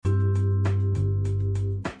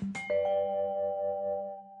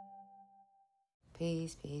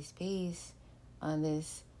peace on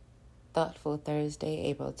this thoughtful Thursday,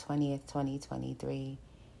 April 20th, 2023.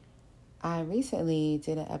 I recently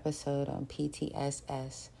did an episode on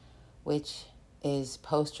PTSS, which is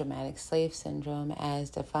post-traumatic slave syndrome as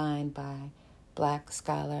defined by Black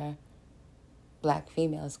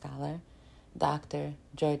female scholar, Dr.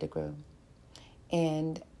 Joy DeGruy.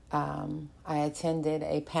 And I attended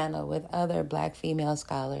a panel with other Black female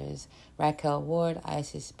scholars, Raquel Ward,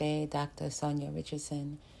 Isis Bay, Dr. Sonia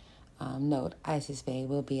Richardson. Note, Isis Bay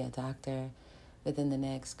will be a doctor within the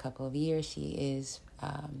next couple of years. She is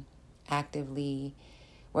actively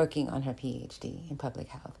working on her PhD in public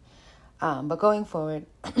health. But going forward,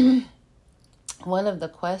 one of the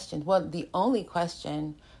questions, the only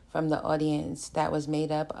question from the audience that was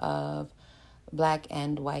made up of Black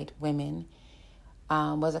and white women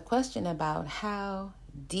was a question about how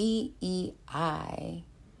DEI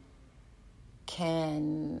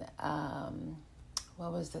can,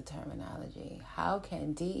 what was the terminology? How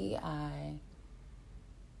can DEI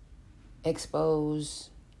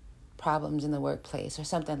expose problems in the workplace or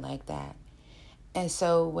something like that? And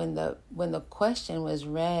so when the question was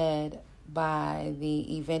read by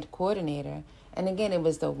the event coordinator, and again, it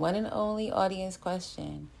was the one and only audience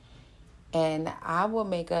question, and I will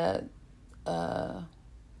make a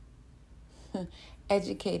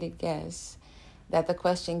educated guess that the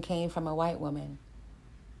question came from a white woman.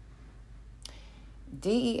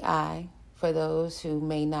 DEI, for those who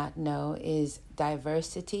may not know, is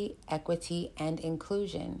diversity, equity, and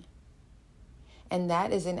inclusion. And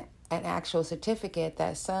that is an actual certificate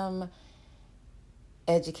that some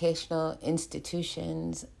educational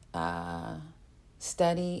institutions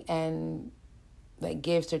study and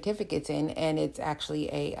give certificates in, and it's actually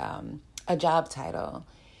a job title.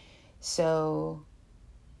 So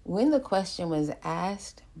when the question was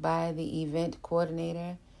asked by the event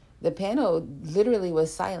coordinator, the panel literally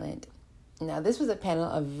was silent. Now, this was a panel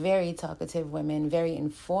of very talkative women, very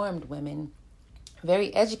informed women,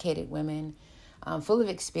 very educated women, full of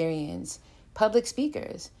experience, public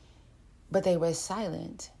speakers, but they were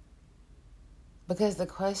silent because the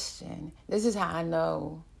question, this is how I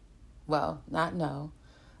know, well, not know,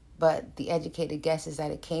 but the educated guess is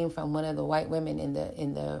that it came from one of the white women in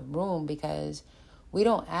the room, because we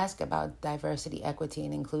don't ask about diversity, equity,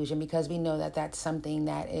 and inclusion because we know that that's something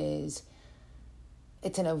that it's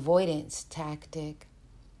an avoidance tactic.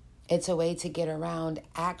 It's a way to get around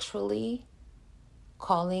actually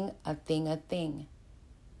calling a thing a thing.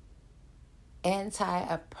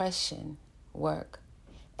 Anti-oppression work,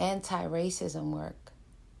 anti-racism work,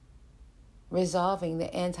 resolving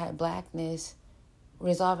the anti-blackness,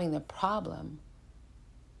 resolving the problem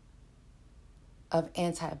of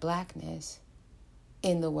anti-blackness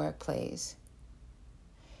in the workplace.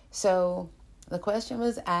 So the question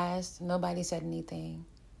was asked, nobody said anything.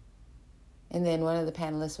 And then one of the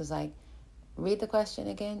panelists was like, read the question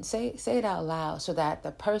again, say it out loud so that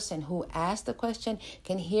the person who asked the question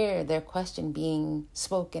can hear their question being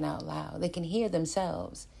spoken out loud. They can hear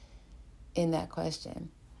themselves in that question.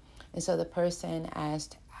 And so the person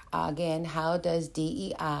asked, again, how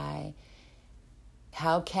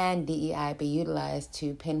can DEI be utilized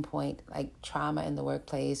to pinpoint trauma in the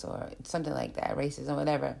workplace or something like that, racism,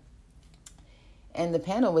 whatever? And the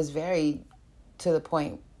panel was very to the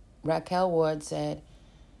point. Raquel Ward said,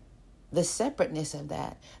 the separateness of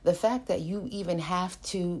that, the fact that you even have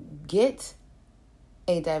to get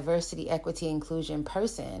a diversity, equity, inclusion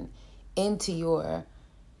person into your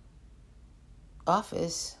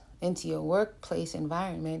office, into your workplace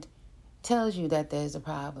environment, tells you that there's a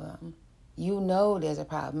problem. You know there's a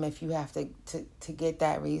problem if you have to get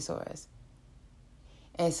that resource.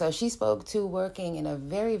 And so she spoke to working in a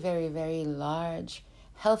very, very, very large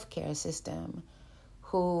healthcare system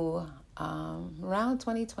who around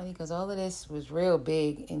 2020, because all of this was real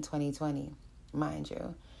big in 2020, mind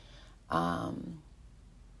you,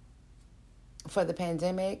 for the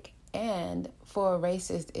pandemic and for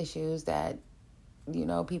racist issues that,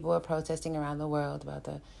 people are protesting around the world about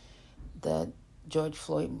the George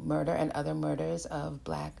Floyd murder and other murders of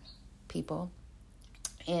Black people.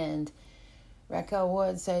 And Raquel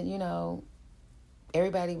Ward said,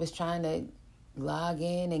 everybody was trying to log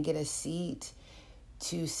in and get a seat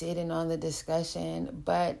to sit in on the discussion,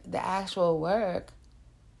 but the actual work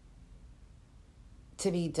to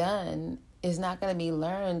be done is not going to be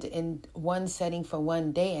learned in one setting for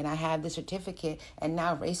one day. And I have the certificate and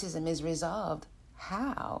now racism is resolved.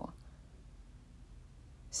 How?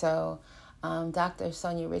 So Dr.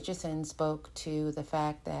 Sonia Richardson spoke to the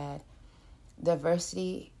fact that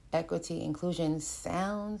diversity, equity, inclusion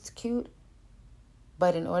sounds cute,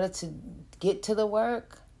 but in order to get to the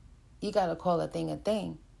work, You got to call a thing a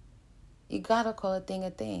thing. You got to call a thing a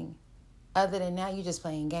thing. Other than that, you're just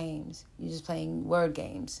playing games. You're just playing word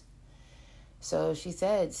games. So she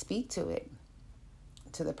said, speak to it.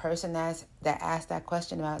 To the person that asked that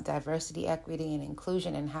question about diversity, equity, and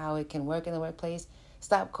inclusion and how it can work in the workplace,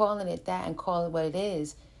 stop calling it that and call it what it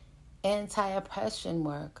is. Anti-oppression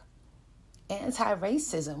work.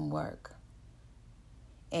 Anti-racism work.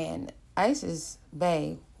 And Isis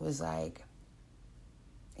Bay was like,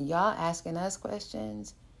 y'all asking us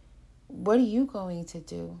questions? What are you going to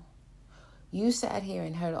do? You sat here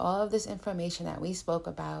and heard all of this information that we spoke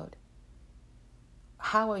about.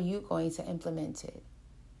 How are you going to implement it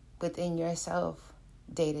within yourself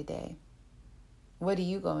day to day? What are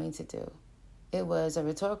you going to do? It was a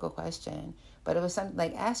rhetorical question, but it was something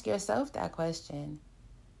like, ask yourself that question.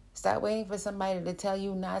 Stop waiting for somebody to tell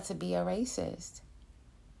you not to be a racist.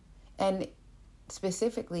 And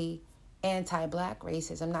specifically, anti-Black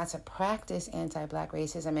racism, not to practice anti-Black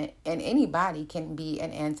racism. And anybody can be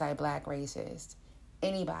an anti-Black racist.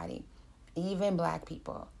 Anybody, even Black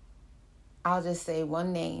people. I'll just say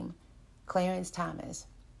one name, Clarence Thomas.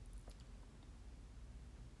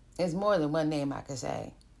 There's more than one name I could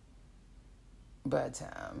say. But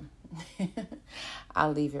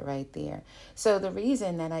I'll leave it right there. So the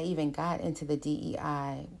reason that I even got into the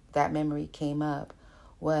DEI, that memory came up,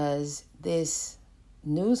 was this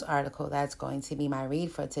news article that's going to be my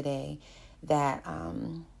read for today that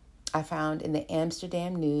I found in the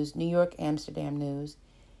Amsterdam News, New York Amsterdam News.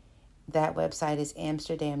 That website is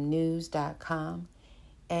amsterdamnews.com.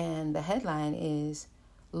 And the headline is,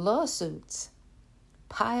 lawsuits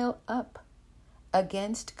pile up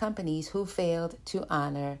against companies who failed to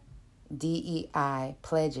honor DEI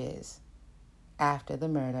pledges after the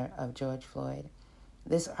murder of George Floyd.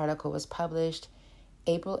 This article was published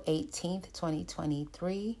April 18th,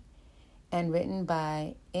 2023, and written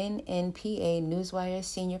by NNPA Newswire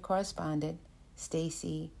senior correspondent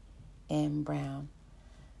Stacey M. Brown.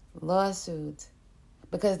 Lawsuits,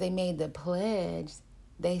 because they made the pledge,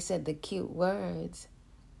 they said the cute words,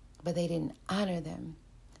 but they didn't honor them.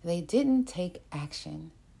 They didn't take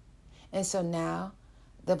action. And so now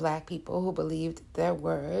the Black people who believed their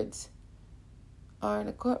words are in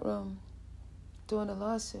a courtroom doing a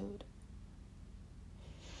lawsuit.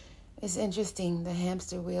 It's interesting, the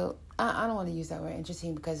hamster wheel. I don't want to use that word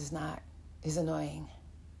interesting because it's not. It's annoying.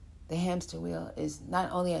 The hamster wheel is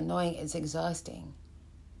not only annoying, it's exhausting.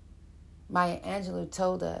 Maya Angelou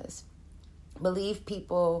told us, believe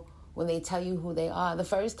people when they tell you who they are the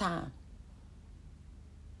first time.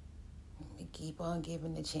 We keep on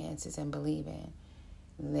giving the chances and believing.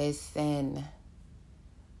 Listen,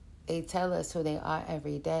 they tell us who they are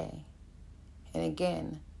every day. And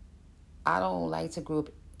again, I don't like to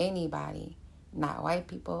group anybody, not white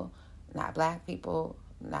people, not Black people,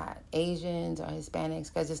 not Asians or Hispanics,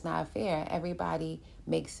 because it's not fair. Everybody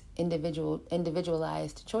makes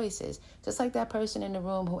individualized choices. Just like that person in the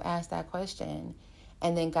room who asked that question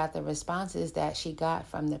and then got the responses that she got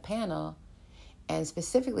from the panel. And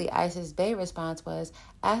specifically, Isis Bay's response was,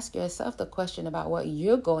 ask yourself the question about what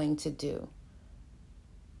you're going to do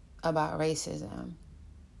about racism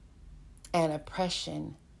and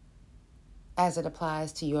oppression as it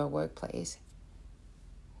applies to your workplace.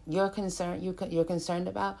 You're concerned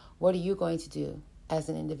about, what are you going to do as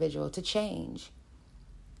an individual to change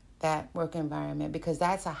that work environment? Because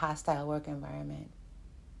that's a hostile work environment.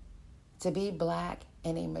 To be Black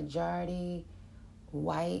in a majority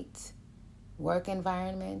white work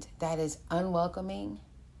environment that is unwelcoming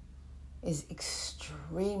is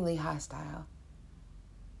extremely hostile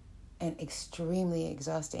and extremely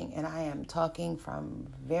exhausting. And I am talking from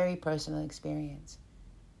very personal experience.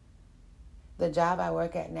 The job I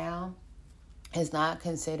work at now is not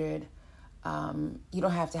considered, you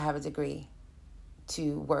don't have to have a degree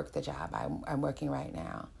to work the job I'm working right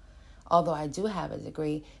now. Although I do have a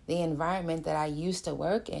degree, the environment that I used to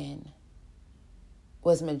work in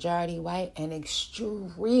was majority white and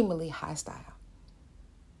extremely hostile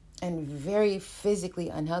and very physically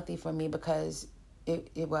unhealthy for me because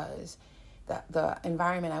it was. The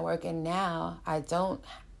environment I work in now, I don't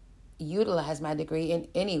utilize my degree in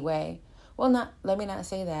any way. Well, let me not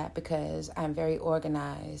say that, because I'm very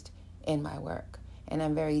organized in my work and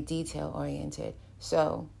I'm very detail oriented.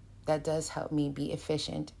 So that does help me be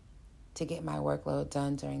efficient to get my workload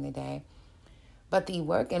done during the day. But the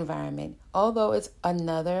work environment, although it's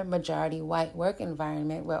another majority white work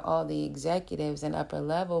environment where all the executives and upper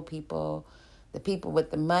level people, the people with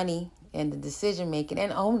the money and the decision making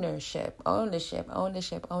and ownership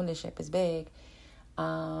is big,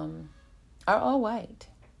 are all white.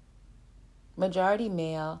 Majority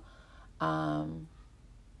male,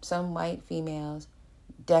 some white females,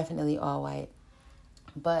 definitely all white.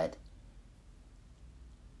 But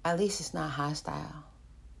at least it's not hostile.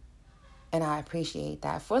 And I appreciate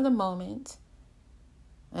that for the moment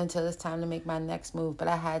until it's time to make my next move. But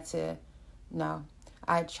I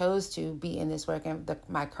chose to be in this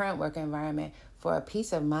my current work environment for a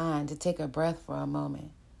peace of mind, to take a breath for a moment.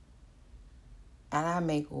 And I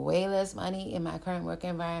make way less money in my current work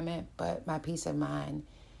environment, but my peace of mind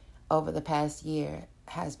over the past year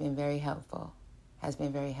has been very helpful, has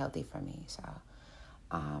been very healthy for me. So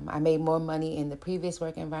I made more money in the previous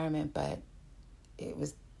work environment, but it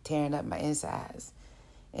was tearing up my insides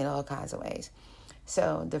in all kinds of ways.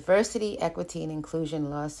 So diversity, equity, and inclusion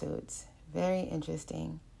lawsuits. Very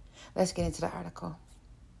interesting. Let's get into the article.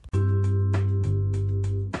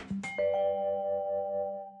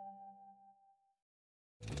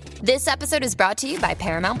 This episode is brought to you by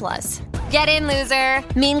Paramount Plus. Get in, loser!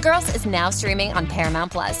 Mean Girls is now streaming on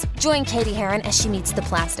Paramount Plus. Join Katie Heron as she meets the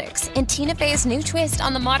plastics in Tina Fey's new twist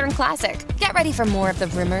on the modern classic. Get ready for more of the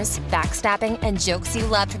rumors, backstabbing, and jokes you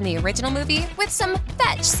loved from the original movie with some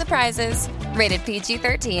fetch surprises. Rated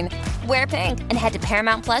PG-13. Wear pink and head to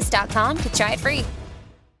ParamountPlus.com to try it free.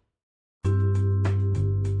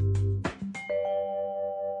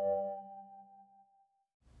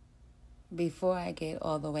 Before I get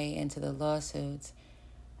all the way into the lawsuits,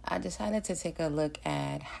 I decided to take a look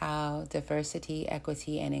at how diversity,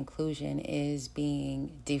 equity, and inclusion is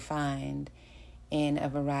being defined in a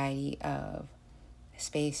variety of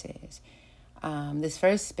spaces. This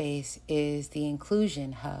first space is the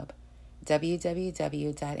Inclusion Hub,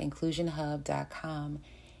 www.inclusionhub.com.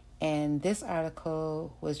 And this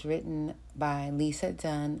article was written by Lisa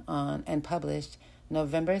Dunn and published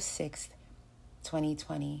November 6th,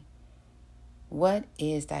 2020. What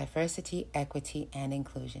is diversity, equity, and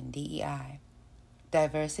inclusion, DEI?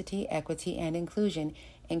 Diversity, equity, and inclusion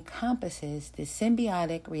encompasses the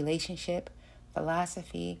symbiotic relationship,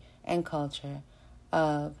 philosophy, and culture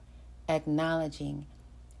of acknowledging,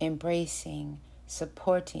 embracing,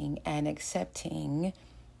 supporting, and accepting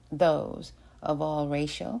those of all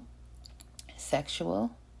racial,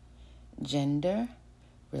 sexual, gender,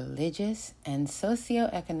 religious, and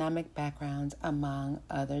socioeconomic backgrounds, among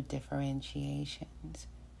other differentiations.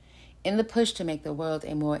 In the push to make the world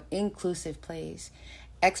a more inclusive place,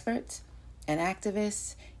 experts and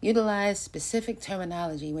activists utilize specific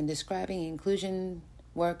terminology when describing inclusion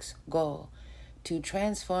work's goal to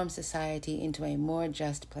transform society into a more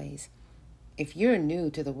just place. If you're new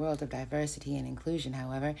to the world of diversity and inclusion,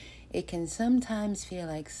 however, it can sometimes feel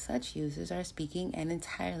like such users are speaking an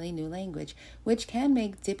entirely new language, which can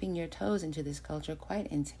make dipping your toes into this culture quite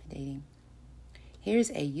intimidating.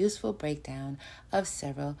 Here's a useful breakdown of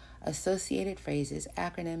several associated phrases,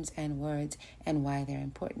 acronyms, and words, and why they're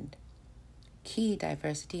important. Key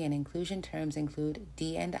diversity and inclusion terms include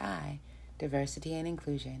D&I, diversity and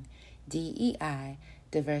inclusion; DEI,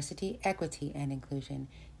 diversity, equity, and inclusion;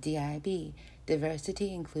 DIB,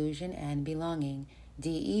 diversity, inclusion, and belonging;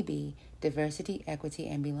 DEB, diversity, equity,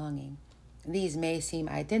 and belonging. These may seem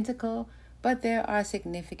identical, but there are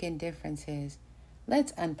significant differences.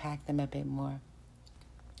 Let's unpack them a bit more.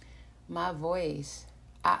 My voice,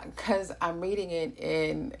 because I'm reading it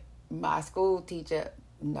in my school teacher,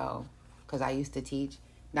 because I used to teach,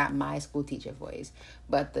 not my school teacher voice,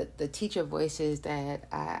 but the teacher voices that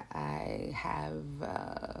I have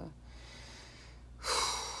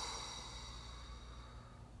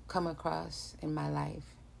come across in my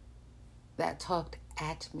life that talked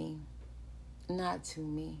at me, not to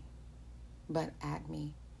me, but at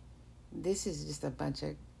me. This is just a bunch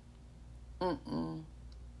of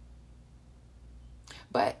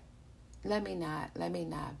But let me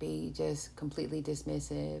not be just completely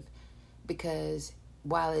dismissive, because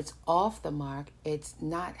while it's off the mark, it's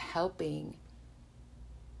not helping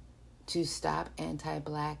to stop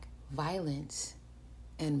anti-Black violence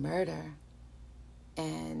and murder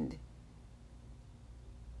and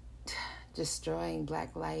destroying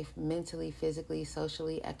Black life mentally, physically,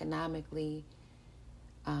 socially, economically,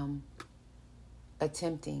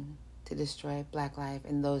 attempting to destroy Black life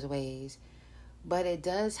in those ways. But it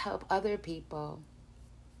does help other people.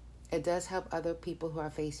 It does help other people who are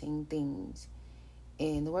facing things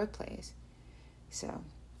in the workplace. So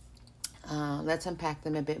let's unpack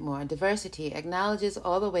them a bit more. Diversity acknowledges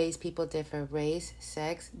all the ways people differ: race,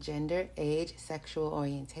 sex, gender, age, sexual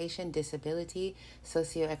orientation, disability,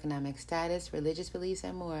 socioeconomic status, religious beliefs,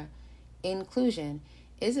 and more. Inclusion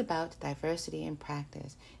is about diversity in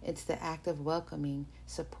practice. It's the act of welcoming,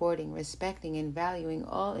 supporting, respecting, and valuing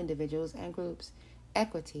all individuals and groups.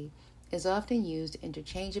 Equity is often used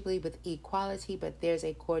interchangeably with equality, but there's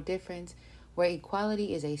a core difference. where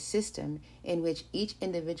equality is a system in which each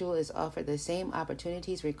individual is offered the same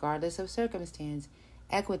opportunities regardless of circumstance.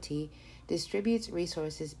 Equity distributes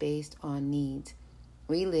resources based on needs.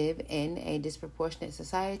 We live in a disproportionate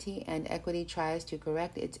society, and equity tries to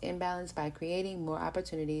correct its imbalance by creating more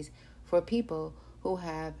opportunities for people who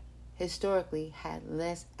have historically had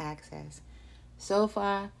less access. So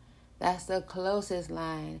far, that's the closest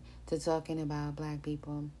line to talking about black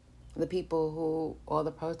people. The people who all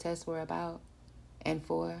the protests were about and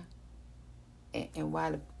for, and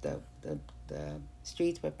why the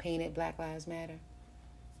streets were painted Black Lives Matter.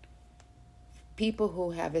 People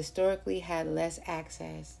who have historically had less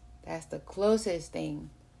access. That's the closest thing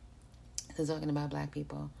to talking about black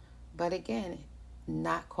people. But again,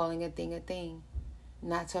 not calling a thing.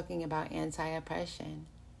 Not talking about anti-oppression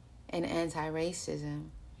and anti-racism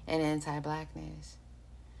and anti-blackness.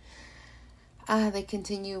 They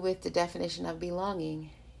continue with the definition of belonging.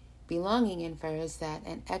 Belonging infers that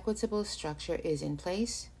an equitable structure is in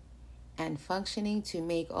place and functioning to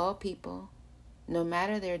make all people, no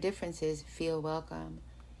matter their differences, feel welcome.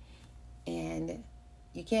 And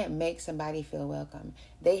you can't make somebody feel welcome.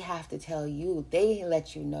 They have to tell you. They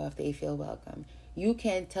let you know if they feel welcome. You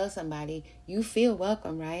can't tell somebody, you feel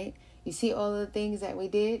welcome, right? You see all the things that we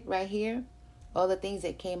did right here? All the things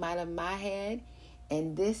that came out of my head.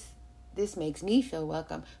 And this makes me feel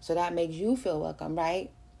welcome. So that makes you feel welcome,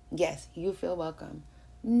 right? Yes, you feel welcome.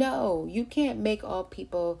 No, you can't make all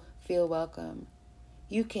people feel welcome.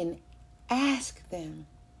 You can ask them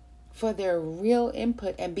for their real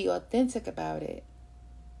input and be authentic about it.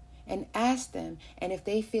 And ask them. And if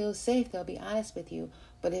they feel safe, they'll be honest with you.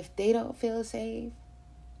 But if they don't feel safe,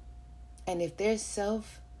 and if their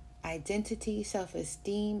self-identity,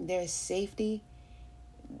 self-esteem, their safety,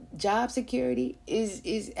 job security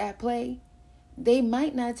is at play, they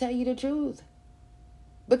might not tell you the truth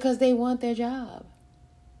because they want their job.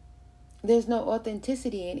 There's no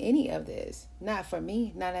authenticity in any of this. Not for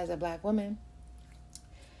me, not as a black woman.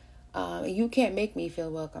 You can't make me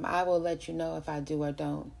feel welcome. I will let you know if I do or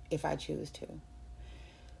don't, if I choose to.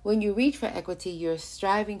 When you reach for equity, you're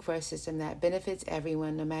striving for a system that benefits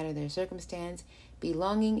everyone, no matter their circumstance.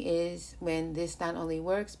 Belonging is when this not only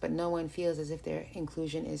works, but no one feels as if their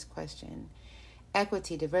inclusion is questioned.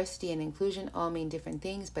 Equity, diversity, and inclusion all mean different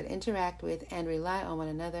things, but interact with and rely on one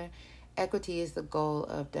another. Equity is the goal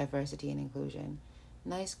of diversity and inclusion.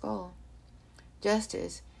 Nice goal.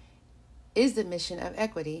 Justice is the mission of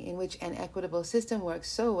equity, in which an equitable system works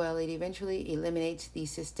so well it eventually eliminates the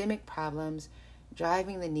systemic problems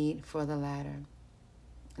driving the need for the latter.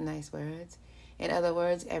 Nice words. In other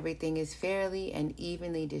words, everything is fairly and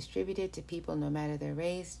evenly distributed to people no matter their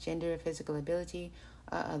race, gender, physical ability,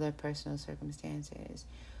 or other personal circumstances.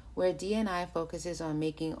 Where D&I focuses on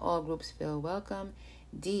making all groups feel welcome,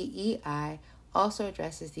 DEI also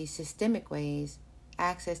addresses the systemic ways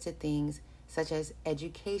access to things such as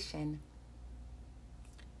education,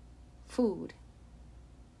 food,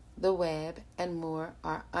 the web, and more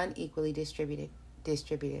are unequally distributed.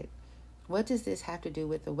 What does this have to do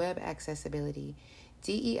with the web accessibility?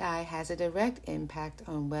 DEI has a direct impact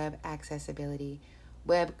on web accessibility.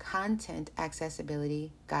 Web content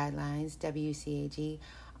accessibility guidelines, WCAG,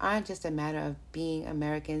 aren't just a matter of being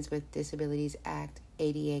Americans with Disabilities Act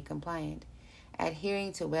ADA compliant.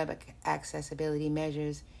 Adhering to web accessibility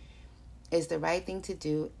measures is the right thing to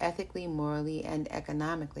do ethically, morally, and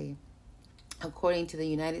economically. According to the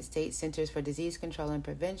United States Centers for Disease Control and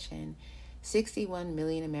Prevention, 61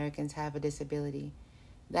 million Americans have a disability.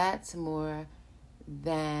 That's more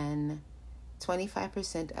than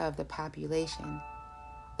 25% of the population.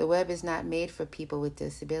 The web is not made for people with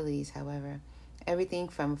disabilities, however. Everything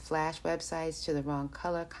from flash websites to the wrong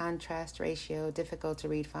color contrast ratio, difficult to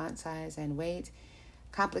read font size and weight,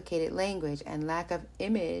 complicated language, and lack of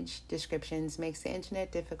image descriptions makes the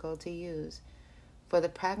internet difficult to use. For the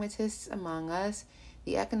pragmatists among us,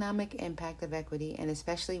 the economic impact of equity, and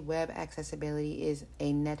especially web accessibility, is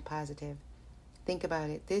a net positive. Think about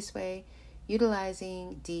it this way.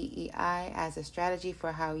 Utilizing DEI as a strategy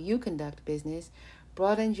for how you conduct business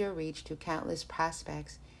broadens your reach to countless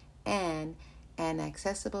prospects, and an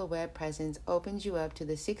accessible web presence opens you up to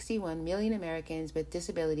the 61 million Americans with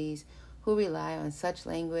disabilities who rely on such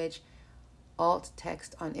language, alt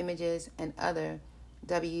text on images, and other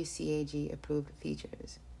WCAG-approved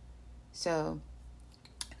features. So,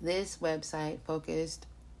 this website focused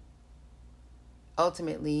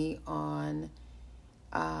ultimately on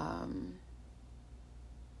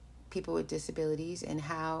people with disabilities and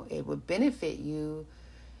how it would benefit you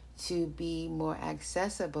to be more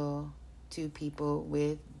accessible to people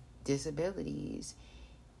with disabilities.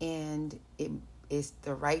 And it is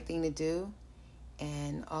the right thing to do.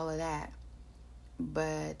 and all of that.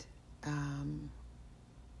 But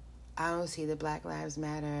I don't see the Black Lives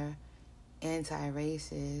Matter,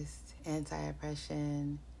 anti-racist,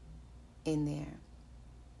 anti-oppression in there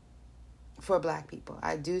for Black people.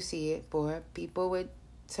 I do see it for people with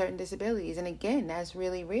certain disabilities. And again, that's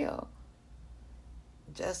really real.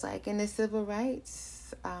 Just like in the civil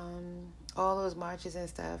rights, all those marches and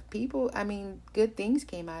stuff. People, good things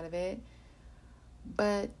came out of it.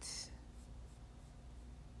 But,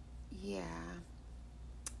 yeah,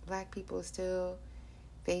 Black people still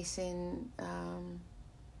facing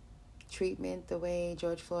treatment the way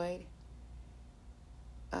George Floyd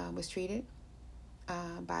was treated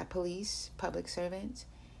by police, public servants.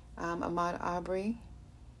 Ahmaud Arbery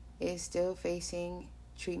is still facing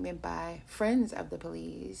treatment by friends of the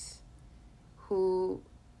police who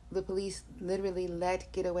the police literally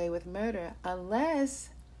let get away with murder unless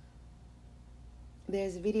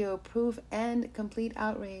there's video proof and complete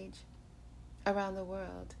outrage around the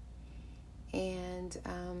world. And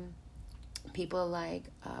people like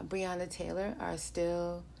Breonna Taylor are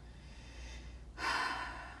still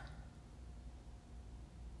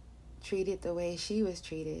treated the way she was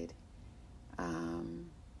treated.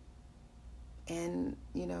 And,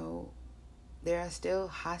 there are still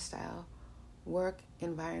hostile work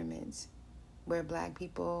environments where Black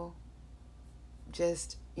people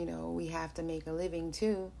just, we have to make a living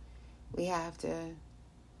too. We got to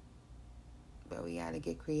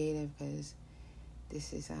get creative because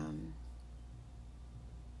this is,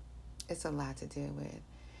 it's a lot to deal with.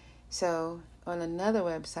 So on another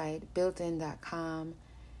website, builtin.com,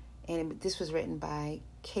 and this was written by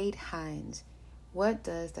Kate Hines. What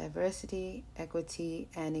does diversity, equity,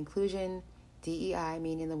 and inclusion, DEI,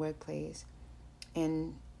 mean in the workplace?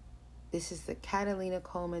 And this is the Catalina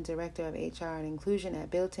Coleman, Director of HR and Inclusion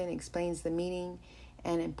at Built-In, explains the meaning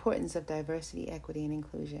and importance of diversity, equity, and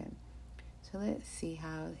inclusion. So let's see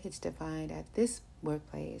how it's defined at this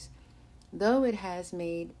workplace. Though it has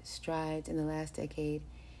made strides in the last decade,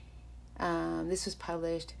 this was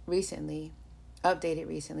published recently, updated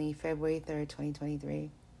recently, February 3rd, 2023,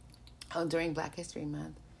 during Black History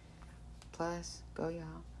Month. Plus, go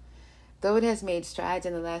y'all. Though it has made strides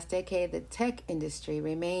in the last decade, the tech industry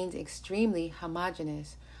remains extremely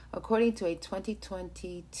homogenous. According to a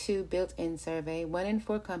 2022 Built-In survey, 1 in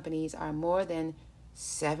 4 companies are more than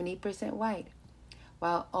 70% white,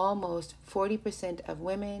 while almost 40% of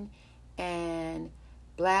women and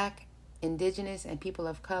Black, Indigenous, and people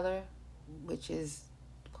of color, which is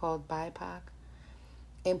called BIPOC,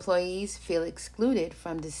 employees feel excluded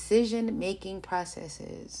from decision-making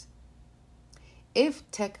processes. If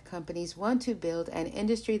tech companies want to build an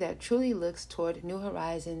industry that truly looks toward new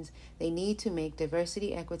horizons, they need to make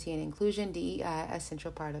diversity, equity, and inclusion, DEI, a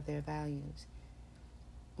central part of their values.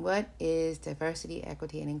 What is diversity,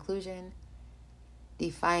 equity, and inclusion?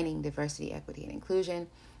 Defining diversity, equity, and inclusion.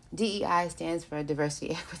 DEI stands for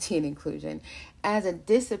diversity, equity, and inclusion. As a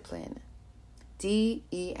discipline,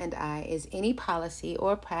 DE&I is any policy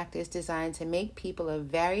or practice designed to make people of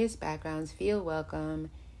various backgrounds feel welcome.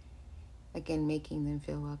 Again, making them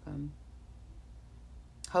feel welcome.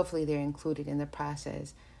 Hopefully they're included in the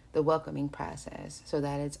process, the welcoming process, so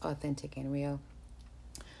that it's authentic and real.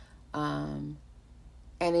 And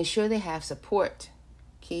ensure they have support,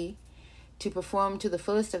 key, to perform to the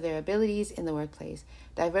fullest of their abilities in the workplace.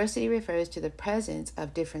 Diversity refers to the presence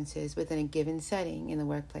of differences within a given setting in the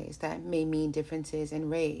workplace. That may mean differences in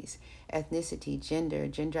race, ethnicity,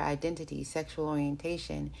 gender identity, sexual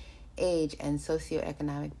orientation, age, and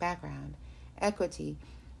socioeconomic background. Equity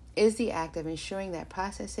is the act of ensuring that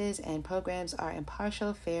processes and programs are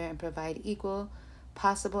impartial, fair, and provide equal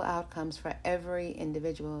possible outcomes for every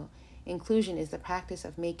individual. Inclusion is the practice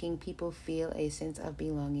of making people feel a sense of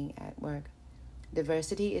belonging at work.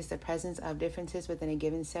 Diversity is the presence of differences within a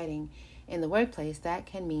given setting in the workplace. That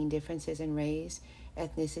can mean differences in race,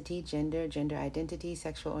 ethnicity, gender identity,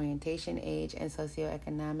 sexual orientation, age, and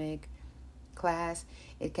socioeconomic class.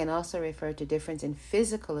 It can also refer to difference in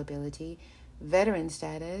physical ability, veteran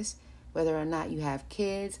status, whether or not you have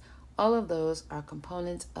kids. All of those are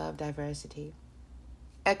components of diversity.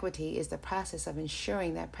 Equity is the process of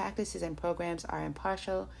ensuring that practices and programs are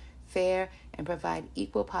impartial, fair, and provide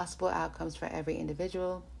equal possible outcomes for every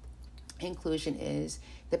individual. Inclusion is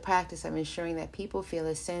the practice of ensuring that people feel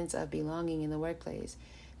a sense of belonging in the workplace.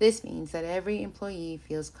 This means that every employee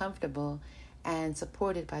feels comfortable and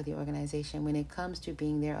supported by the organization when it comes to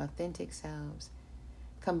being their authentic selves.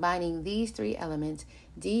 Combining these 3 elements,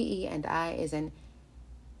 DE&I is an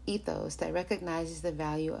ethos that recognizes the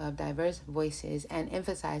value of diverse voices and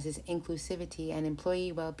emphasizes inclusivity and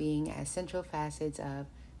employee well-being as central facets of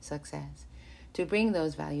success. To bring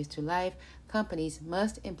those values to life, companies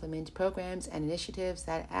must implement programs and initiatives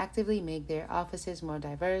that actively make their offices more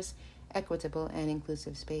diverse, equitable, and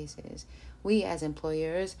inclusive spaces. We as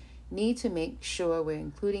employers need to make sure we're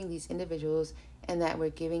including these individuals and that we're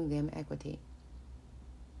giving them equity.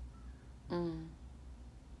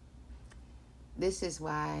 This is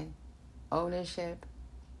why ownership,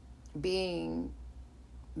 being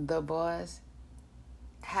the boss,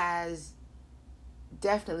 has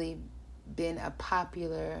definitely been a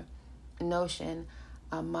popular notion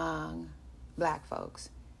among Black folks.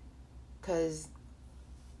 Because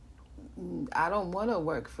I don't want to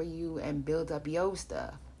work for you and build up your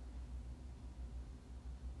stuff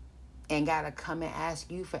and got to come and ask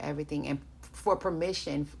you for everything and for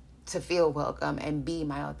permission to feel welcome and be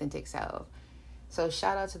my authentic self. So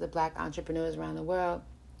shout out to the Black entrepreneurs around the world.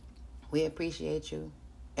 We appreciate you,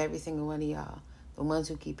 every single one of y'all, the ones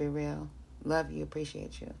who keep it real. Love you,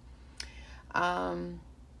 appreciate you.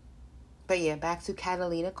 But yeah, back to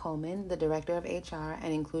Catalina Coleman, the Director of HR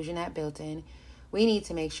and Inclusion at Built-In. We need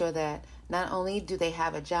to make sure that not only do they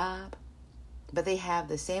have a job, but they have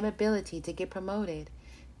the same ability to get promoted,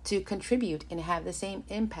 to contribute and have the same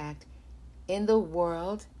impact in the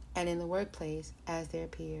world and in the workplace as their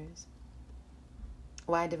peers.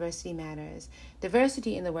 Why diversity matters.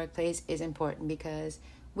 Diversity in the workplace is important because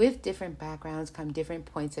with different backgrounds come different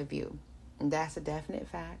points of view. And that's a definite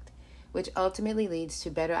fact, which ultimately leads to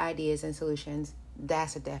better ideas and solutions.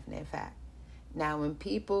 That's a definite fact. Now, when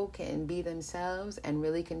people can be themselves and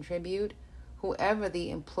really contribute, whoever the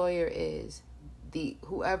employer is,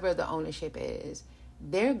 whoever the ownership is,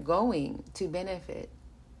 they're going to benefit.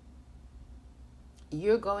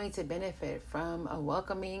 You're going to benefit from a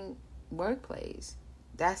welcoming workplace.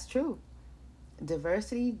 That's true.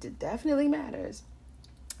 Diversity definitely matters.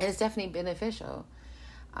 And it's definitely beneficial.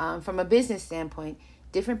 From a business standpoint,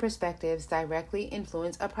 different perspectives directly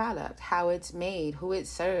influence a product, how it's made, who it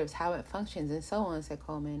serves, how it functions, and so on, said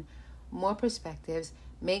Coleman. More perspectives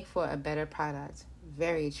make for a better product.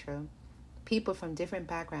 Very true. People from different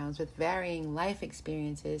backgrounds with varying life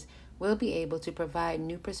experiences will be able to provide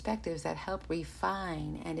new perspectives that help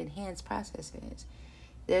refine and enhance processes.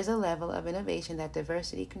 There's a level of innovation that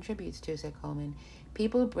diversity contributes to, said Coleman.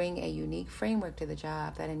 People bring a unique framework to the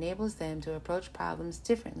job that enables them to approach problems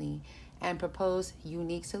differently and propose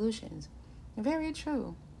unique solutions. Very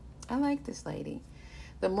true. I like this lady.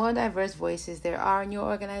 The more diverse voices there are in your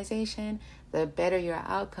organization, the better your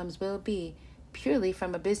outcomes will be, purely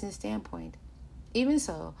from a business standpoint. Even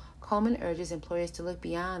so, Coleman urges employers to look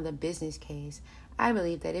beyond the business case. I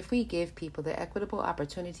believe that if we give people the equitable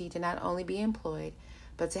opportunity to not only be employed,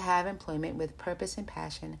 but to have employment with purpose and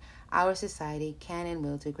passion, our society can and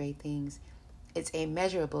will do great things. It's a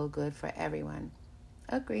measurable good for everyone.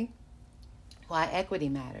 Agree. Why equity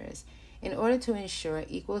matters. In order to ensure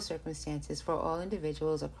equal circumstances for all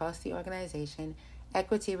individuals across the organization,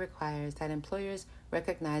 equity requires that employers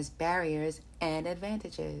recognize barriers and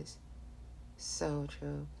advantages. So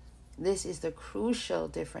true. This is the crucial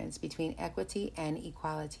difference between equity and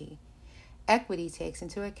equality. Equity takes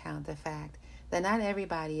into account the fact that not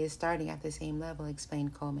everybody is starting at the same level,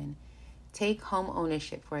 explained Coleman. Take home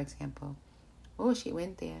ownership, for example. Oh, she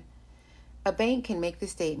went there. A bank can make the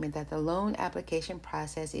statement that the loan application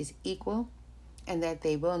process is equal and that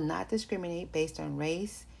they will not discriminate based on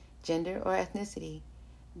race, gender, or ethnicity.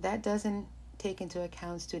 That doesn't take into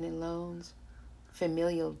account student loans,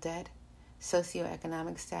 familial debt,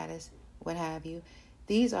 socioeconomic status, what have you.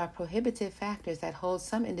 These are prohibitive factors that hold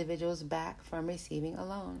some individuals back from receiving a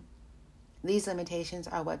loan. These limitations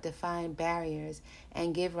are what define barriers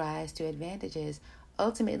and give rise to advantages,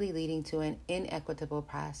 ultimately leading to an inequitable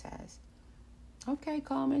process. Okay,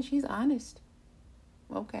 Coleman, she's honest.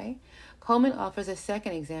 Okay. Coleman offers a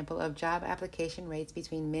second example of job application rates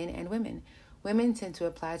between men and women. Women tend to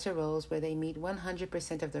apply to roles where they meet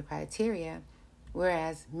 100% of the criteria,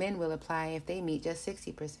 whereas men will apply if they meet just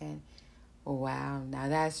 60%. Wow, now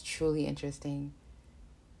that's truly interesting.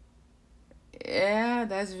 Yeah,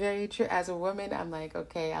 that's very true. As a woman, I'm like,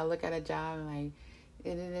 okay, I look at a job and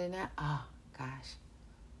like, oh, gosh.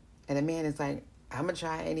 And the man is like, I'm going to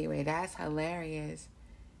try anyway. That's hilarious.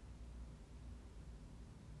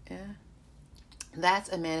 Yeah. That's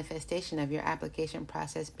a manifestation of your application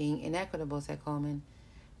process being inequitable, said Coleman.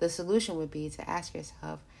 The solution would be to ask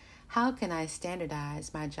yourself, how can I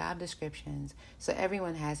standardize my job descriptions so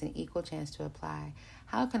everyone has an equal chance to apply?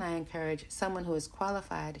 How can I encourage someone who is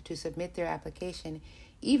qualified to submit their application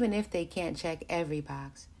even if they can't check every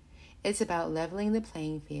box? It's about leveling the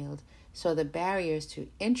playing field so the barriers to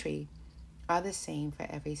entry are the same for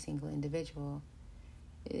every single individual.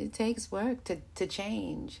 It takes work to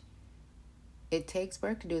change. It takes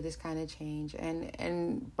work to do this kind of change.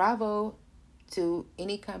 And bravo to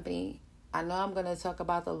any company. I know I'm going to talk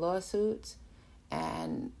about the lawsuits,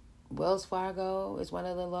 and Wells Fargo is one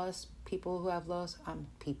of the people who have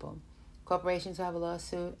corporations who have a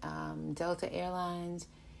lawsuit, Delta Airlines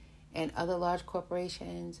and other large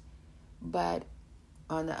corporations. But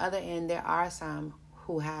on the other end, there are some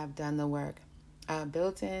who have done the work.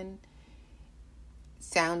 Built-in,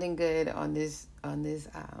 sounding good on this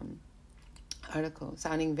article,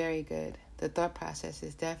 sounding very good. The thought process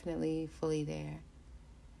is definitely fully there.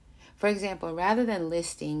 For example, rather than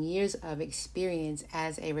listing years of experience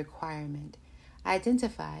as a requirement,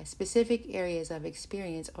 identify specific areas of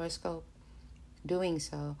experience or scope. Doing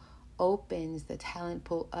so opens the talent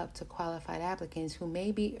pool up to qualified applicants who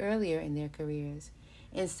may be earlier in their careers.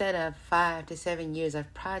 Instead of 5 to 7 years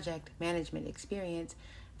of project management experience,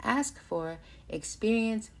 ask for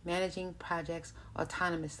experience managing projects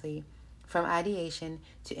autonomously from ideation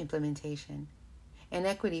to implementation.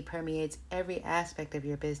 Inequity permeates every aspect of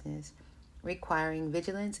your business, requiring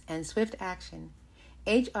vigilance and swift action.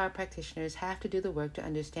 HR practitioners have to do the work to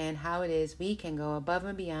understand how it is we can go above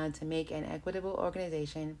and beyond to make an equitable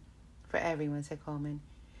organization for everyone, said Coleman.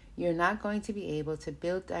 You're not going to be able to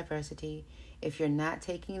build diversity if you're not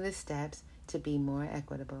taking the steps to be more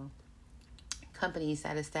equitable. Companies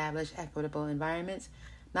that establish equitable environments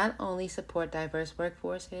not only support diverse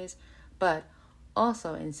workforces, but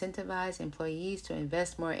also incentivize employees to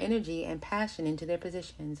invest more energy and passion into their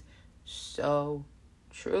positions. So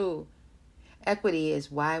true. Equity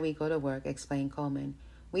is why we go to work, explained Coleman.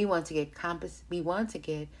 We want to get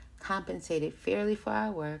compensated fairly for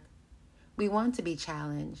our work. We want to be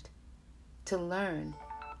challenged, to learn,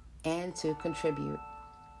 and to contribute.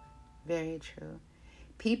 Very true.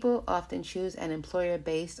 People often choose an employer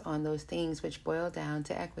based on those things which boil down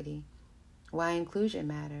to equity. Why inclusion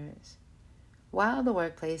matters. While the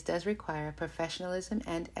workplace does require professionalism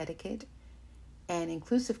and etiquette, an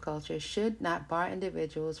inclusive culture should not bar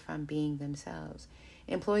individuals from being themselves.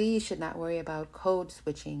 Employees should not worry about code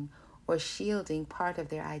switching or shielding part of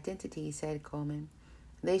their identity, said Coleman.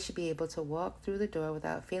 They should be able to walk through the door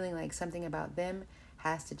without feeling like something about them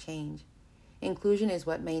has to change. Inclusion is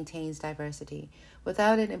what maintains diversity.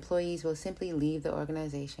 Without it, employees will simply leave the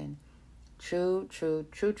organization. True.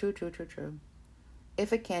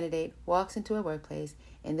 If a candidate walks into a workplace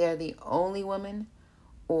and they're the only woman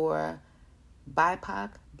or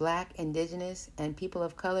BIPOC, Black, Indigenous, and people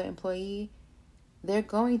of color employee, they're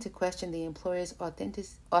going to question the employer's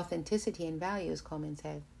authenticity and values, Coleman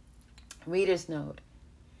said. Reader's note,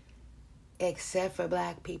 except for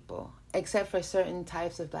Black people, except for certain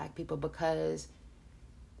types of Black people, because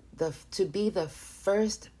to be the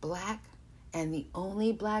first Black and the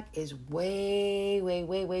only Black is way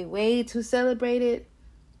too celebrated.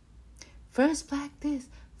 First Black this,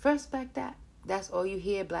 first Black that. That's all you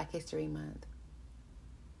hear Black History Month.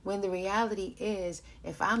 When the reality is,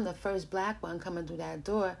 if I'm the first Black one coming through that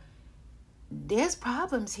door, there's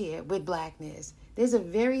problems here with Blackness. There's a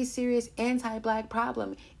very serious anti-Black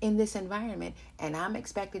problem in this environment, and I'm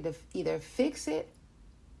expected to either fix it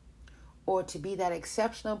or to be that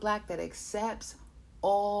exceptional Black that accepts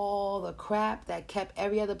all the crap that kept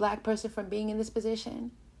every other Black person from being in this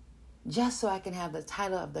position, just so I can have the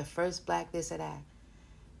title of the first Black this or that.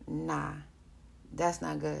 Nah, that's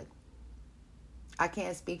not good. I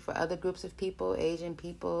can't speak for other groups of people, Asian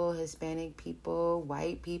people, Hispanic people,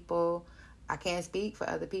 white people. I can't speak for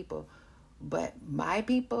other people. But my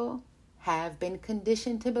people have been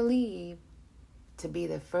conditioned to believe to be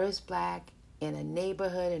the first Black in a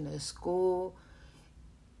neighborhood, in a school,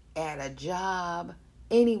 at a job,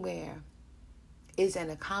 anywhere is an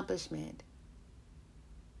accomplishment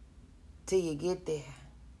till you get there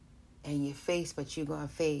and you face what you're going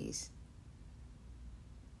to face.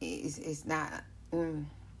 It's not.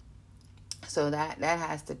 So that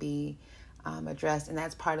has to be addressed, and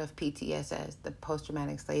that's part of PTSS, the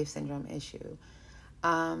post-traumatic slave syndrome issue.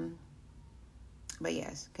 But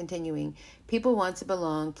yes, continuing. People want to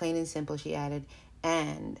belong, plain and simple, she added,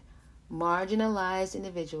 and marginalized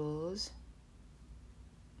individuals,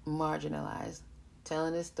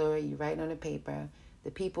 telling a story, you writing on a paper,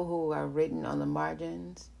 the people who are written on the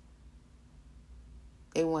margins,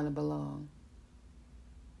 they want to belong.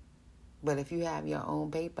 But if you have your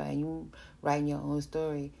own paper and you writing your own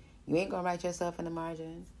story, you ain't going to write yourself in the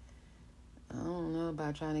margins. I don't know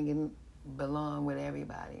about trying to belong with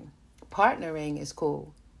everybody. Partnering is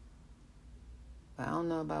cool. But I don't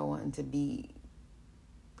know about I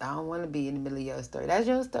don't want to be in the middle of your story. That's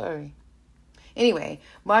your story. Anyway,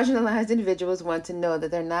 marginalized individuals want to know that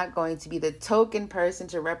they're not going to be the token person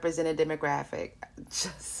to represent a demographic. I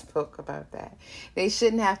just spoke about that. They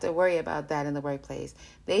shouldn't have to worry about that in the workplace.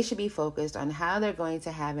 They should be focused on how they're going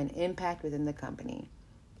to have an impact within the company.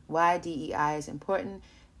 Why DEI is important,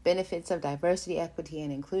 benefits of diversity, equity,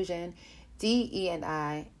 and inclusion.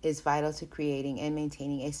 DE&I is vital to creating and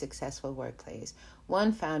maintaining a successful workplace,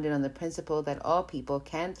 one founded on the principle that all people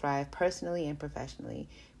can thrive personally and professionally.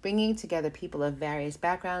 Bringing together people of various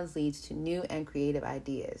backgrounds leads to new and creative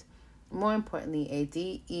ideas. More importantly, a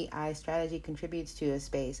DEI strategy contributes to a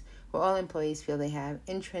space where all employees feel they have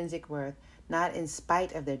intrinsic worth, not in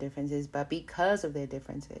spite of their differences, but because of their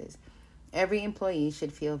differences. Every employee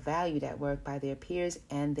should feel valued at work by their peers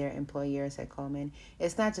and their employer, said Coleman.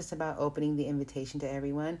 It's not just about opening the invitation to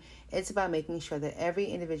everyone. It's about making sure that every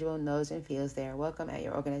individual knows and feels they are welcome at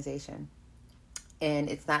your organization. And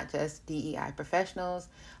it's not just DEI professionals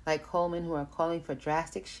like Coleman who are calling for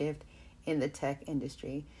drastic shift in the tech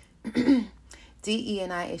industry.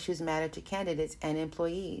 DE&I issues matter to candidates and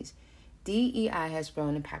employees. DEI has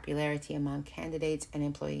grown in popularity among candidates and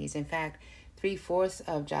employees. In fact, 3/4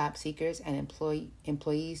 of job seekers and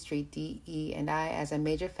employees treat DE&I as a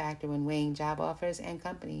major factor when weighing job offers and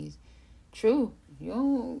companies. True.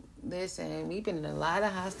 Listen, we've been in a lot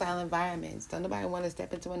of hostile environments. Don't nobody want to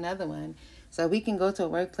step into another one. So we can go to a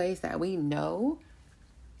workplace that we know,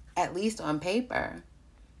 at least on paper,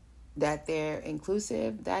 that they're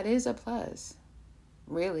inclusive. That is a plus.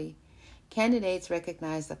 Really. Candidates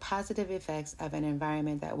recognize the positive effects of an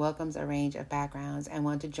environment that welcomes a range of backgrounds and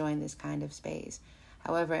want to join this kind of space.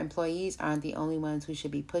 However, employees aren't the only ones who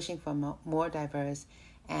should be pushing for more diverse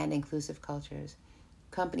and inclusive cultures.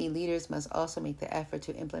 Company leaders must also make the effort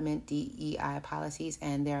to implement DEI policies,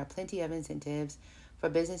 and there are plenty of incentives for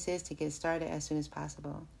businesses to get started as soon as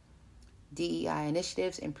possible. DEI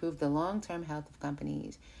initiatives improve the long-term health of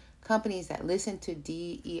companies. Companies that listen to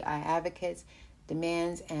DEI advocates,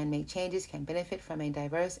 demands, and make changes can benefit from a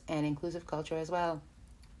diverse and inclusive culture as well.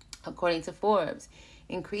 According to Forbes,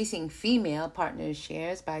 increasing female partners'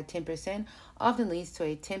 shares by 10% often leads to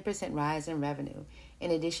a 10% rise in revenue.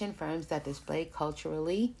 In addition, firms that display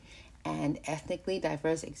culturally and ethnically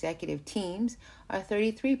diverse executive teams are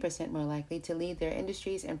 33% more likely to lead their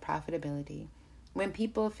industries in profitability. When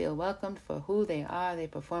people feel welcomed for who they are, they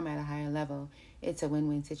perform at a higher level. It's a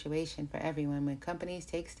win-win situation for everyone when companies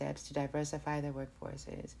take steps to diversify their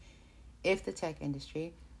workforces. If the tech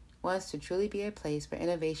industry wants to truly be a place where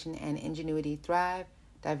innovation and ingenuity thrive,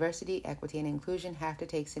 diversity, equity, and inclusion have to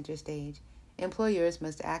take center stage. Employers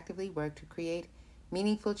must actively work to create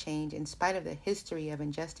meaningful change in spite of the history of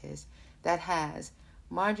injustice that has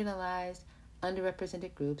marginalized,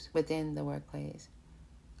 underrepresented groups within the workplace.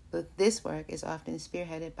 This work is often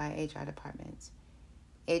spearheaded by HR departments.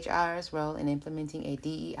 HR's role in implementing a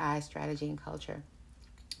DEI strategy and culture.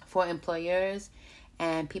 For employers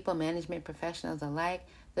and people management professionals alike,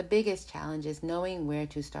 the biggest challenge is knowing where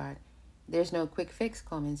to start. There's no quick fix,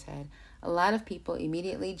 Coleman said. A lot of people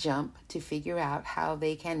immediately jump to figure out how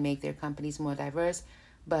they can make their companies more diverse,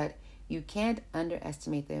 but you can't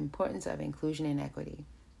underestimate the importance of inclusion and equity.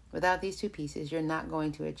 Without these two pieces, you're not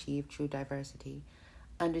going to achieve true diversity.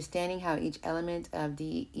 Understanding how each element of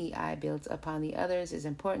DEI builds upon the others is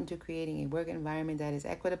important to creating a work environment that is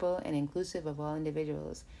equitable and inclusive of all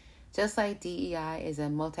individuals. Just like DEI is a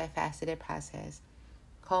multifaceted process,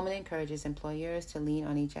 Coleman encourages employers to lean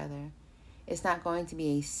on each other. It's not going to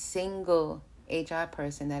be a single HR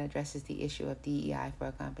person that addresses the issue of DEI for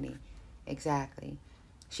a company. Exactly.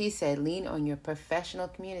 She said, lean on your professional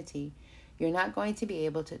community. You're not going to be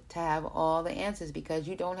able to have all the answers because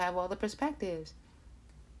you don't have all the perspectives.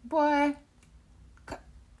 Boy,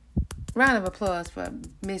 round of applause for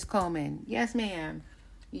Miss Coleman. Yes, ma'am.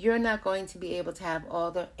 You're not going to be able to have all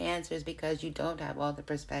the answers because you don't have all the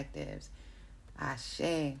perspectives.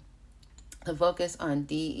 Ashe. The focus on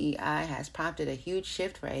DEI has prompted a huge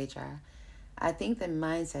shift for HR. I think the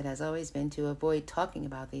mindset has always been to avoid talking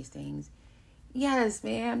about these things. Yes,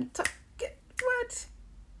 ma'am. What?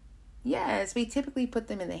 Yes, we typically put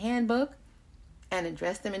them in the handbook and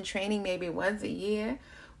address them in training maybe once a year.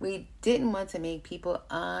 We didn't want to make people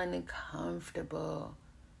uncomfortable.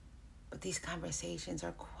 But these conversations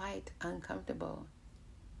are quite uncomfortable.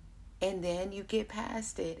 And then you get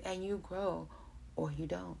past it and you grow, or you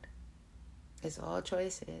don't. It's all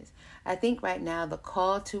choices. I think right now the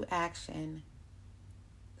call to action,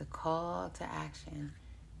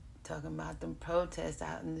 talking about them protests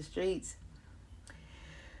out in the streets,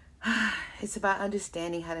 it's about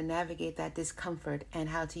understanding how to navigate that discomfort and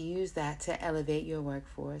how to use that to elevate your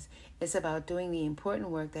workforce. It's about doing the important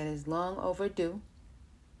work that is long overdue,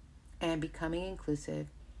 and becoming inclusive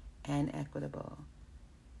and equitable.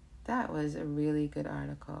 That was a really good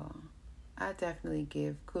article. I definitely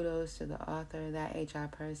give kudos to the author, that HR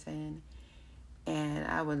person, and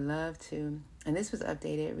I would love to, and this was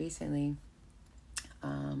updated recently,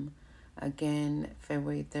 again,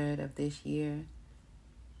 February 3rd of this year,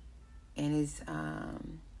 and it's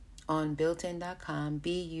on builtin.com,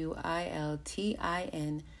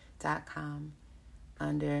 builtin.com,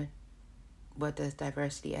 under what does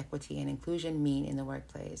diversity, equity, and inclusion mean in the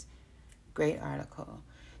workplace. Great article.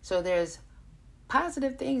 So there's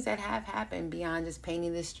positive things that have happened beyond just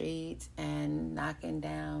painting the streets and knocking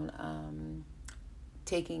down,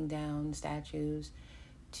 taking down statues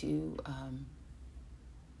to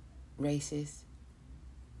racist,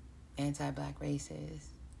 anti-black racists.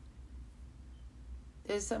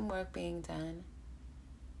 There's some work being done,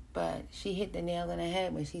 but she hit the nail on the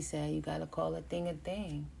head when she said you got to call a thing a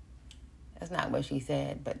thing. That's not what she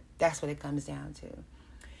said, but that's what it comes down to.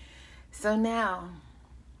 So now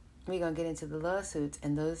we're going to get into the lawsuits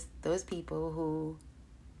and those people who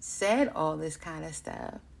said all this kind of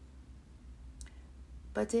stuff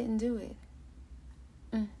but didn't do it.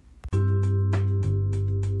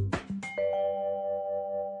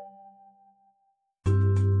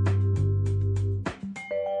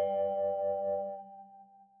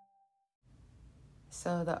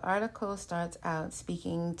 So the article starts out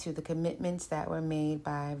speaking to the commitments that were made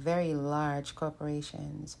by very large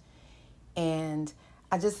corporations. And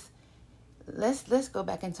let's go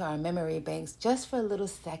back into our memory banks just for a little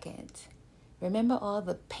second. Remember all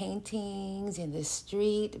the paintings in the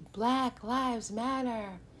street, Black Lives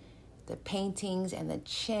Matter, the paintings and the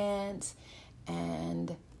chants.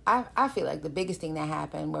 And I feel like the biggest thing that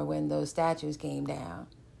happened were when those statues came down.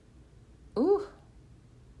 Ooh.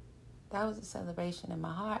 That was a celebration in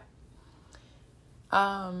my heart.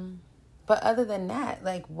 But other than that,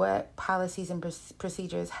 like, what policies and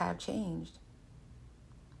procedures have changed?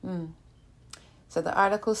 So the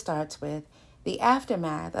article starts with, the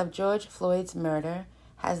aftermath of George Floyd's murder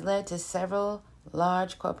has led to several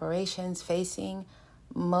large corporations facing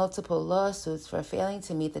multiple lawsuits for failing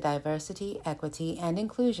to meet the diversity, equity, and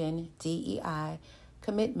inclusion, DEI,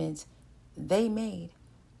 commitments they made.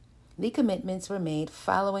 The commitments were made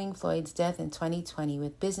following Floyd's death in 2020,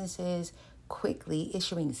 with businesses quickly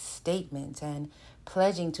issuing statements and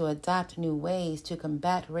pledging to adopt new ways to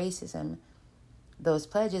combat racism. Those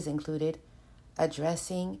pledges included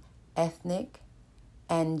addressing ethnic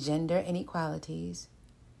and gender inequalities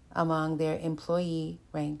among their employee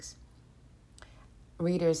ranks.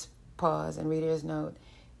 Readers pause and readers note,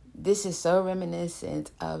 this is so reminiscent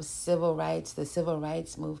of civil rights, the civil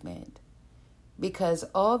rights movement. Because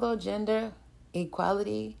although gender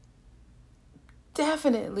equality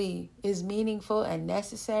definitely is meaningful and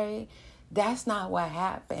necessary, that's not what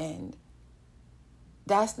happened.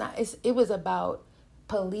 It was about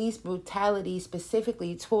police brutality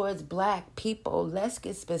specifically towards Black people. Let's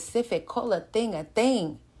get specific. Call a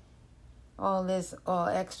thing. All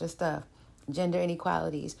extra stuff. Gender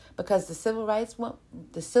inequalities. Because the civil rights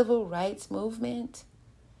movement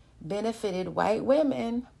benefited white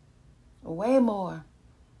women way more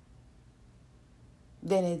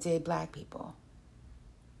than it did Black people.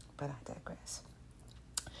 But I digress.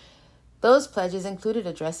 Those pledges included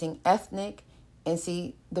addressing ethnic, and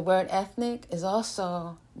see, the word ethnic is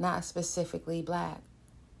also not specifically Black.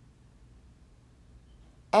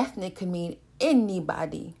 Ethnic could mean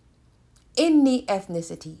anybody, any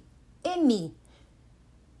ethnicity, any.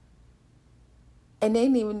 And they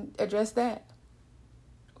didn't even address that.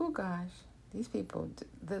 Oh gosh. These people,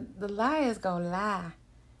 the lie is going to lie.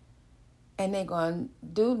 And they're going to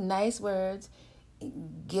do nice words,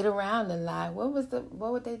 get around the lie.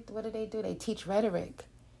 What did they do? They teach rhetoric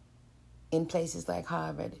in places like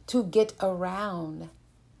Harvard to get around,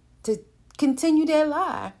 to continue their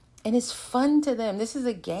lie. And it's fun to them. This is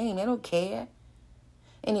a game. They don't care.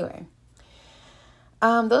 Anyway,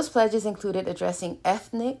 those pledges included addressing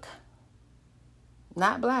ethnic,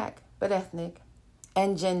 not Black, but ethnic,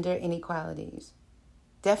 and gender inequalities.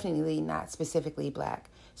 Definitely not specifically Black.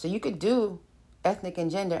 So you could do ethnic and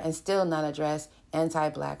gender and still not address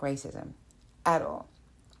anti-Black racism at all.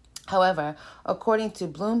 However, according to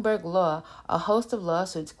Bloomberg Law, a host of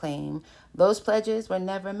lawsuits claim those pledges were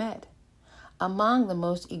never met. Among the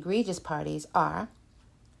most egregious parties are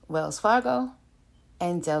Wells Fargo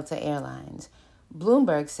and Delta Airlines.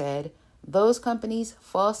 Bloomberg said those companies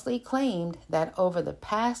falsely claimed that over the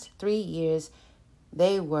past 3 years,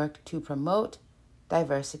 they worked to promote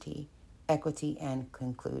diversity, equity, and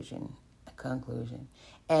inclusion.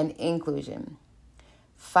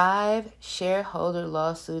 5 shareholder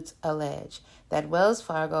lawsuits allege that Wells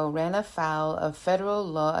Fargo ran afoul of federal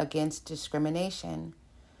law against discrimination.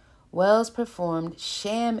 Wells performed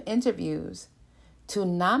sham interviews to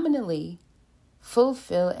nominally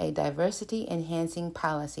fulfill a diversity-enhancing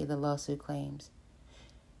policy, the lawsuit claims.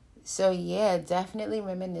 So yeah, definitely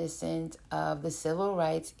reminiscent of the civil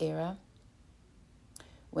rights era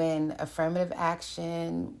when affirmative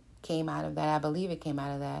action came out of that. I believe it came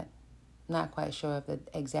out of that. Not quite sure of the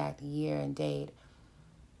exact year and date.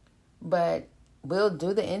 But we'll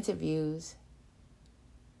do the interviews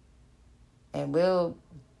and we'll,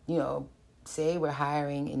 say we're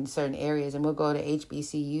hiring in certain areas, and we'll go to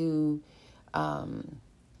HBCU,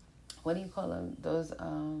 what do you call them? Those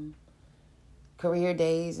career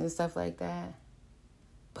days and stuff like that.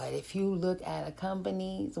 But if you look at a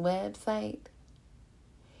company's website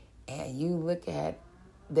and you look at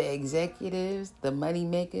the executives, the money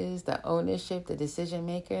makers, the ownership, the decision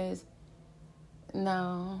makers,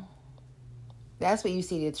 no. That's where you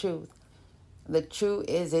see the truth. The truth,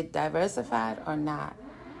 is it diversified or not?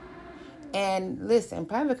 And listen,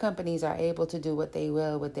 private companies are able to do what they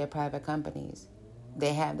will with their private companies.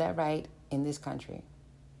 They have that right in this country.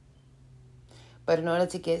 But in order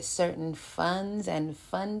to get certain funds and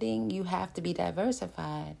funding, you have to be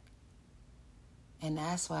diversified. And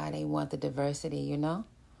that's why they want the diversity,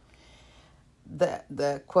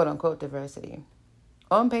 The quote-unquote diversity.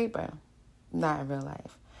 On paper, not in real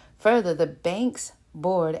life. Further, the bank's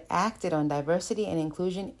board acted on diversity and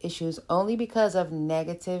inclusion issues only because of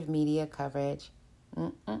negative media coverage.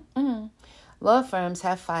 Law firms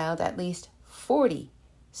have filed at least 40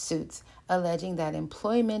 suits alleging that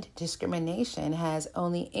employment discrimination has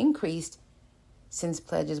only increased since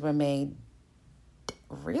pledges were made.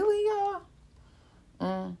 Really,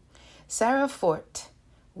 y'all? Sarah Fort,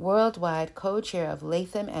 worldwide co-chair of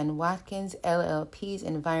Latham and Watkins LLP's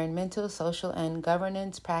environmental, social, and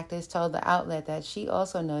governance practice, told the outlet that she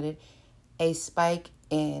also noted a spike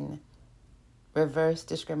in reverse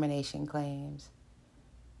discrimination claims.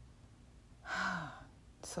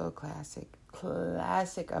 So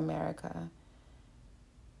classic America.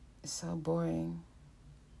 So boring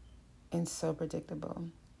and so predictable.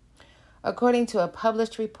 According to a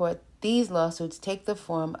published report, these lawsuits take the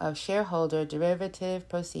form of shareholder derivative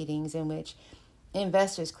proceedings in which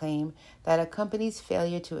investors claim that a company's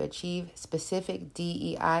failure to achieve specific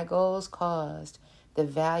DEI goals caused the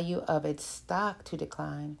value of its stock to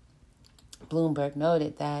decline. Bloomberg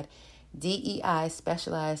noted that DEI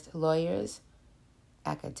specialized lawyers,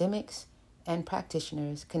 academics, and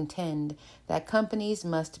practitioners contend that companies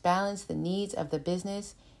must balance the needs of the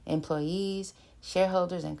business, employees,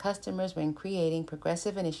 shareholders, and customers when creating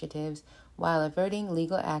progressive initiatives while averting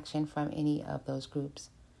legal action from any of those groups.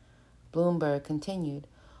 Bloomberg continued,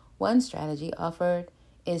 one strategy offered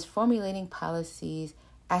is formulating policies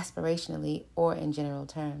aspirationally or in general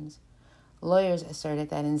terms. Lawyers asserted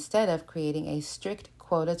that instead of creating a strict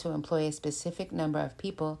quota to employ a specific number of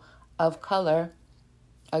people of color,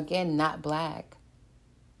 again, not black,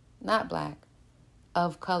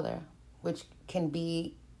 of color, which can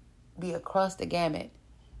be across the gamut.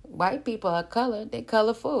 White people are colored. They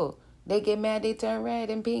colorful. They get mad, they turn red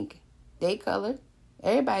and pink. They colored.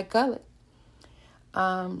 Everybody colored.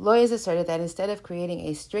 Lawyers asserted that instead of creating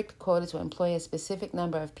a strict quota to employ a specific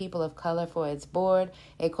number of people of color for its board,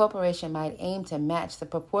 a corporation might aim to match the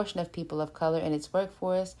proportion of people of color in its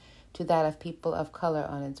workforce to that of people of color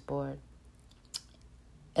on its board.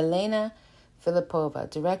 Elena Filipova,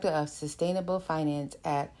 director of sustainable finance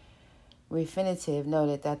at Refinitiv,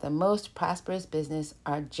 noted that the most prosperous businesses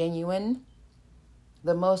are genuine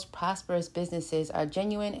and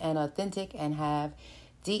authentic and have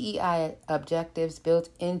DEI objectives built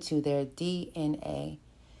into their DNA.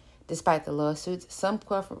 Despite the lawsuits, some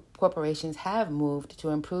corporations have moved to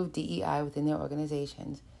improve DEI within their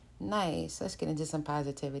organizations. Nice. Let's get into some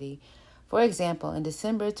positivity. For example, in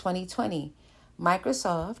December 2020,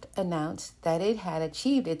 Microsoft announced that it had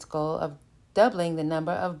achieved its goal of doubling the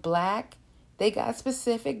number of Black, they got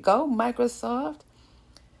specific, go Microsoft,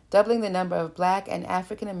 doubling the number of Black and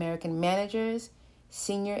African American managers,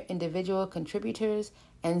 senior individual contributors,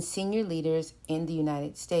 and senior leaders in the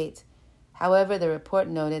United States. However, the report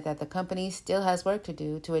noted that the company still has work to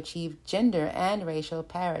do to achieve gender and racial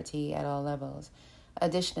parity at all levels.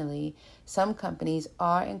 Additionally, some companies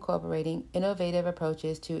are incorporating innovative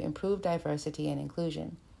approaches to improve diversity and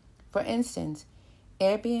inclusion. For instance,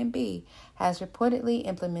 Airbnb has reportedly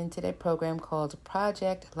implemented a program called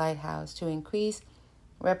Project Lighthouse to increase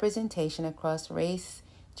representation across race,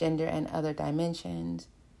 gender, and other dimensions.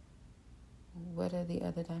 What are the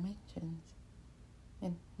other dimensions?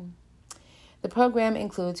 The program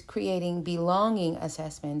includes creating belonging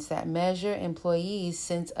assessments that measure employees'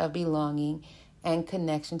 sense of belonging and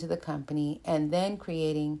connection to the company, and then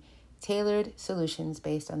creating tailored solutions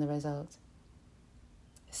based on the results.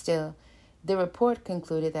 Still, the report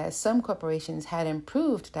concluded that some corporations had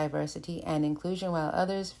improved diversity and inclusion while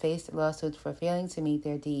others faced lawsuits for failing to meet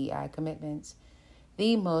their DEI commitments.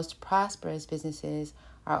 The most prosperous businesses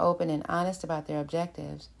are open and honest about their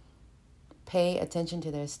objectives, pay attention to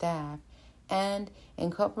their staff, and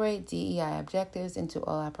incorporate DEI objectives into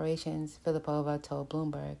all operations, Filipova told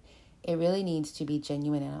Bloomberg. It really needs to be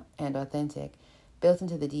genuine and authentic, built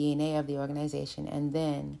into the DNA of the organization, and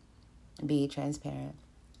then be transparent.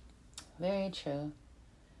 Very true.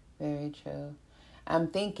 Very true. I'm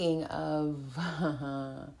thinking of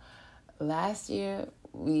last year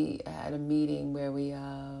we had a meeting where we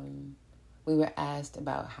were asked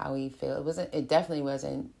about how we feel. It definitely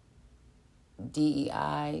wasn't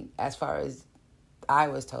DEI as far as I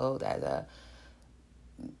was told as a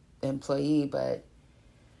employee, but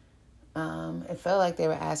it felt like they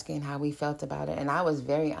were asking how we felt about it, and I was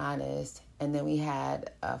very honest. And then we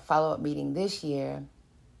had a follow-up meeting this year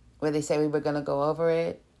where they said we were going to go over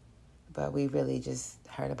it, but we really just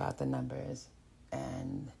heard about the numbers.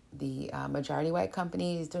 And the majority white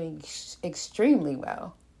company is doing extremely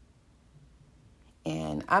well.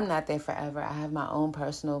 And I'm not there forever. I have my own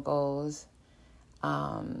personal goals.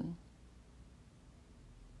 But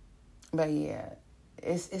yeah,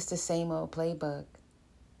 it's the same old playbook.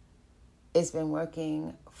 It's been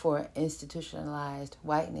working for institutionalized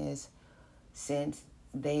whiteness since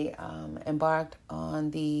they embarked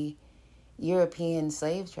on the European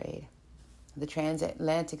slave trade, the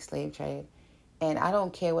transatlantic slave trade. And I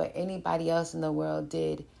don't care what anybody else in the world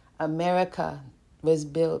did. America was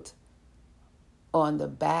built on the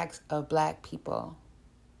backs of black people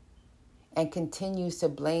and continues to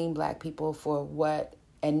blame black people for what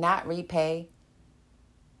and not repay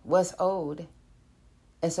what's owed.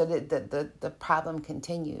 And so the problem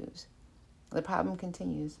continues. The problem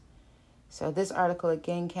continues. So this article,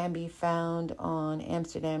 again, can be found on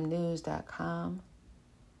amsterdamnews.com.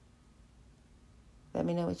 Let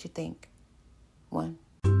me know what you think. 1